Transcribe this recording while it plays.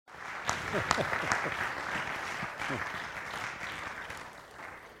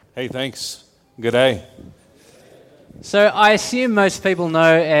Hey, thanks. Good day. So I assume most people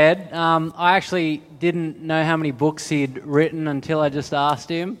know Ed. I actually didn't know how many books he'd written until I just asked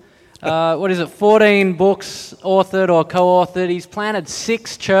him. 14 books authored or co-authored. He's planted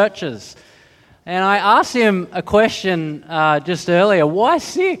 6 churches. And I asked him a question just earlier. Why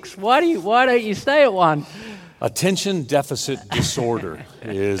 6? Why don't you stay at one? Attention deficit disorder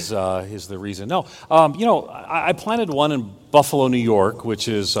is the reason. No, I planted one in Buffalo, New York, which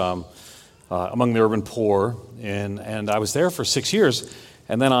is among the urban poor, and I was there for 6 years,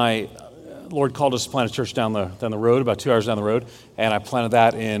 and then Lord called us to plant a church down the road, about 2 hours down the road, and I planted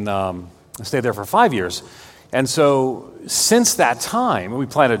that I stayed there for 5 years. And so since that time, we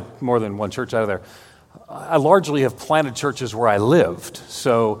planted more than one church out of there, I largely have planted churches where I lived.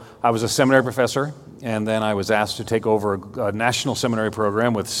 So I was a seminary professor, and then I was asked to take over a national seminary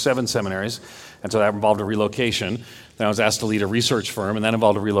program with 7 seminaries, and so that involved a relocation. Then I was asked to lead a research firm, and that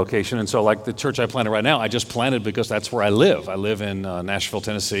involved a relocation. And so like the church I planted right now, I just planted because that's where I live. I live in Nashville,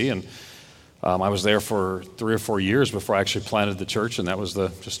 Tennessee, and I was there for 3 or 4 years before I actually planted the church, and that was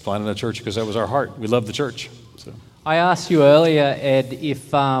just planted a church because that was our heart. We love the church. So. I asked you earlier, Ed,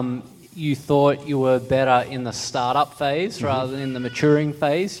 if you thought you were better in the startup phase rather than in the maturing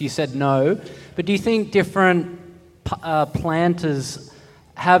phase. You said no. But do you think different planters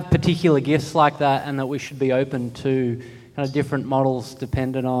have particular gifts like that, and that we should be open to kind of different models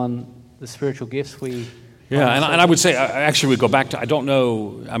dependent on the spiritual gifts we... Yeah, and I would say, actually, we go back to, I don't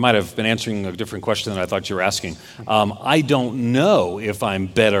know, I might have been answering a different question than I thought you were asking. I don't know if I'm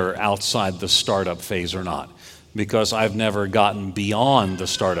better outside the startup phase or not, because I've never gotten beyond the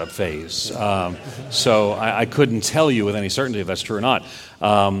startup phase. So I couldn't tell you with any certainty if that's true or not.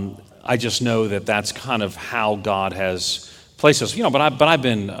 I just know that that's kind of how God has placed us. But I've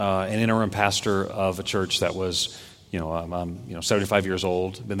been an interim pastor of a church that was... I'm 75 years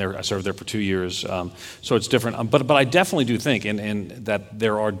old. Been there. I served there for 2 years. So it's different. But I definitely do think, and that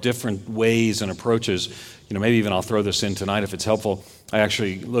there are different ways and approaches. Maybe even I'll throw this in tonight if it's helpful. I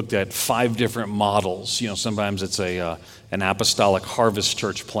actually looked at 5 different models. Sometimes it's an apostolic harvest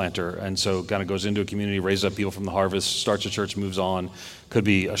church planter, and so kind of goes into a community, raises up people from the harvest, starts a church, moves on. Could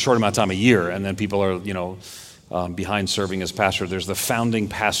be a short amount of time, a year, and then people are behind serving as pastor. There's the founding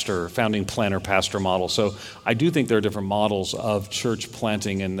planter pastor model. So I do think there are different models of church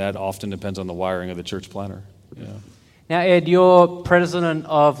planting, and that often depends on the wiring of the church planter. Yeah. Now, Ed, you're president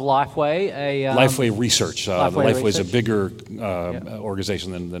of Lifeway. Lifeway Research. Lifeway is a bigger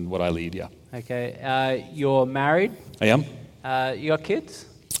organization than what I lead, yeah. Okay. You're married? I am. You got kids?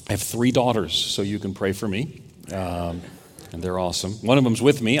 I have 3 daughters, so you can pray for me. And they're awesome. One of them's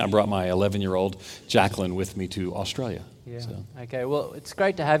with me. I brought my 11-year-old Jacqueline with me to Australia. Yeah. So. Okay. Well, it's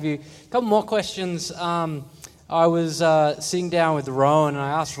great to have you. A couple more questions. I was sitting down with Rowan, and I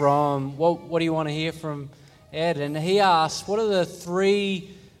asked Rowan, what do you want to hear from Ed? And he asked, what are the 3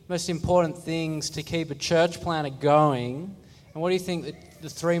 most important things to keep a church planter going? And what do you think the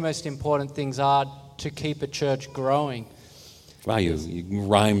 3 most important things are to keep a church growing? Wow, you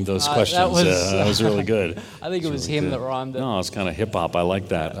rhymed those questions. That was really good. I think it was really him that rhymed it. No, it's kind of hip-hop. I like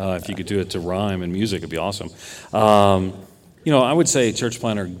that. If you could do it to rhyme and music, it'd be awesome. I would say church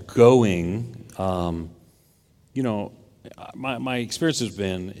planter going, my experience has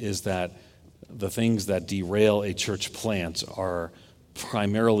been is that the things that derail a church plant are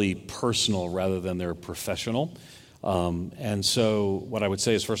primarily personal rather than they're professional. And so what I would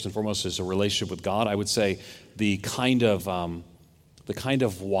say is first and foremost is a relationship with God. I would say the kind of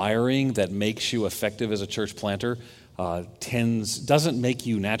wiring that makes you effective as a church planter doesn't make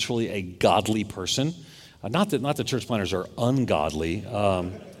you naturally a godly person. Not that church planters are ungodly.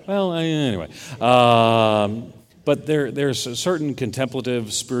 Anyway. But there's a certain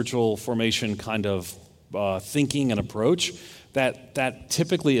contemplative, spiritual formation kind of thinking and approach that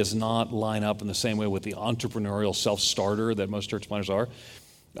typically is not line up in the same way with the entrepreneurial self-starter that most church planters are.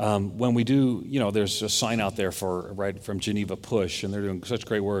 When we do, there's a sign out there from Geneva Push, and they're doing such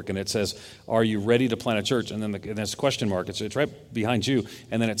great work, and it says, "Are you ready to plant a church?" And then there's a question mark. It's right behind you,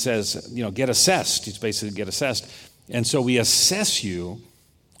 and then it says, get assessed. It's basically get assessed, and so we assess you,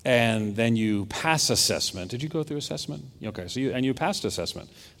 and then you pass assessment. Did you go through assessment? Okay, so you passed assessment,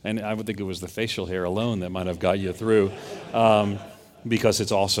 and I would think it was the facial hair alone that might have got you through, because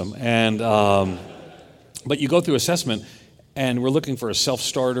it's awesome. And but you go through assessment. And we're looking for a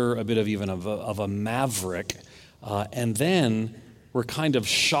self-starter, a bit of a maverick, and then we're kind of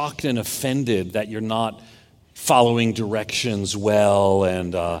shocked and offended that you're not following directions well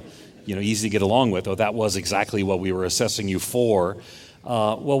and easy to get along with. Oh, that was exactly what we were assessing you for.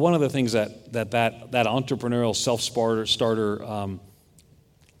 Well, one of the things that entrepreneurial self-starter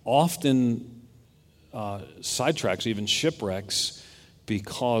often sidetracks, even shipwrecks,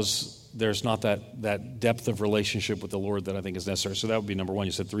 because there's not that depth of relationship with the Lord that I think is necessary. So that would be number one.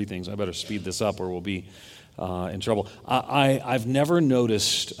 You said 3 things. I better speed this up or we'll be in trouble. I've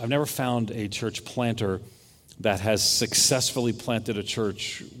never found a church planter that has successfully planted a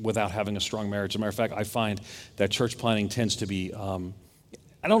church without having a strong marriage. As a matter of fact, I find that church planting tends to be,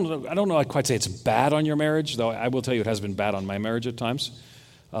 I don't know I'd quite say it's bad on your marriage, though I will tell you it has been bad on my marriage at times.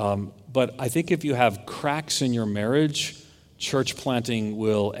 But I think if you have cracks in your marriage, church planting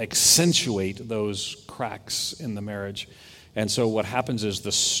will accentuate those cracks in the marriage. And so what happens is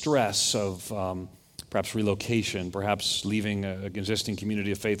the stress of perhaps relocation, perhaps leaving an existing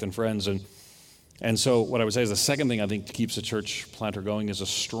community of faith and friends. And so what I would say is the second thing I think keeps a church planter going is a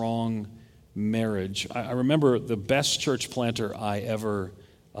strong marriage. I remember the best church planter I ever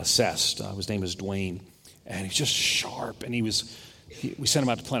assessed. His name is Dwayne. And he's just sharp. And we sent him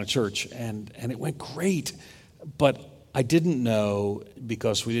out to plant a church. And it went great. But I didn't know,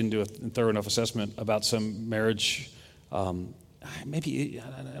 because we didn't do a thorough enough assessment about some marriage, maybe,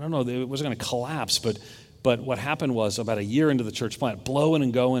 I don't know, it wasn't going to collapse, but what happened was about a year into the church plant, blowing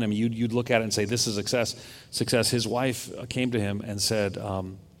and going, I mean, you'd look at it and say, this is success. His wife came to him and said,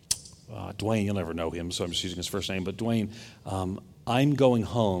 Dwayne, you'll never know him, so I'm just using his first name, but Dwayne, I'm going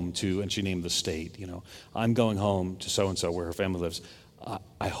home to, and she named the state, I'm going home to so-and-so where her family lives.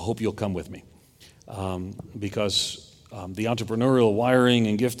 I hope you'll come with me. Because the entrepreneurial wiring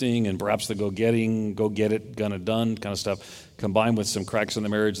and gifting and perhaps the go get it, gonna done kind of stuff, combined with some cracks in the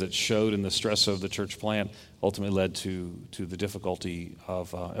marriage that showed in the stress of the church plant, ultimately led to the difficulty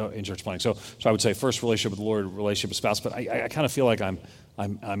of in church planting. So I would say first relationship with the Lord, relationship with spouse. But I kind of feel like I'm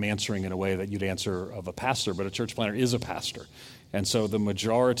answering in a way that you'd answer of a pastor, but a church planter is a pastor. And so the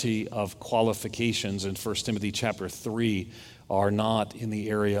majority of qualifications in 1 Timothy chapter 3 are not in the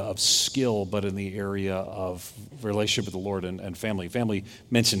area of skill, but in the area of relationship with the Lord and family. Family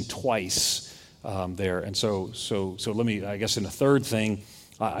mentioned twice there. And so let me, I guess in the third thing,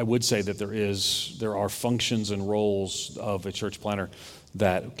 I would say that there are functions and roles of a church planter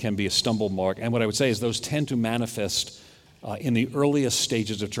that can be a stumble mark. And what I would say is those tend to manifest in the earliest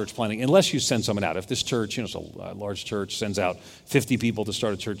stages of church planting, unless you send someone out. If this church, it's a large church, sends out 50 people to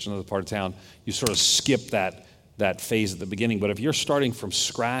start a church in another part of town, you sort of skip that phase at the beginning. But if you're starting from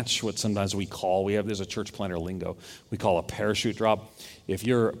scratch, what sometimes there's a church planter lingo, we call a parachute drop. If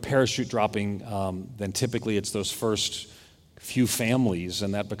you're parachute dropping, then typically it's those first few families,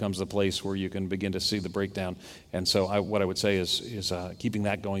 and that becomes the place where you can begin to see the breakdown. And so what I would say is keeping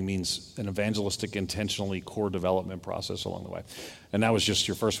that going means an evangelistic, intentionally core development process along the way. And that was just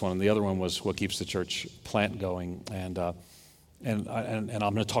your first one. And the other one was what keeps the church plant going. And I'm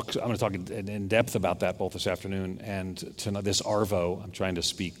going to talk in depth about that both this afternoon and tonight. This Arvo, I'm trying to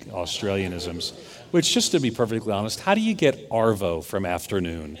speak Australianisms, which, just to be perfectly honest, how do you get Arvo from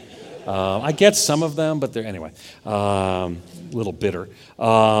afternoon? I get some of them, but they're anyway a little bitter.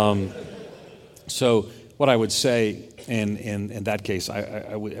 So what I would say in that case,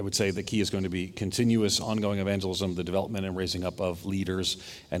 I would say the key is going to be continuous, ongoing evangelism, the development and raising up of leaders,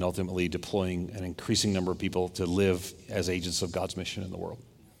 and ultimately deploying an increasing number of people to live as agents of God's mission in the world.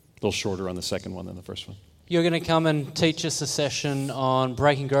 A little shorter on the second one than the first one. You're going to come and teach us a session on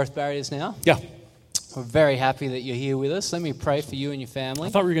breaking growth barriers now? Yeah. We're very happy that you're here with us. Let me pray for you and your family.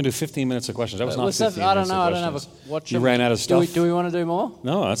 I thought we were going to do 15 minutes of questions. That was not 15 minutes of questions. I don't know. I don't have a watch. You ran out of stuff? Do we want to do more?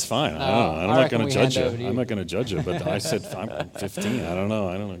 No, that's fine. I'm not going to judge you. I'm not going to judge you, but I said I'm 15. I don't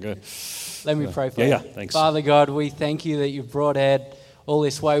know. Good. Let me pray for you. Yeah, thanks. Father God, we thank you that you've brought Ed all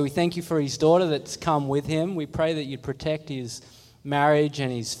this way. We thank you for his daughter that's come with him. We pray that you'd protect his marriage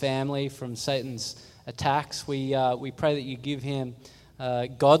and his family from Satan's attacks. We pray that you give him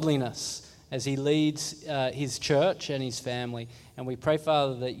godliness as he leads his church and his family. And we pray,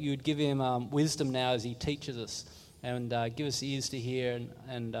 Father, that you would give him wisdom now as he teaches us, and give us ears to hear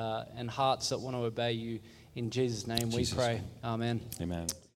and hearts that want to obey you. In Jesus' name we pray. Amen. Amen.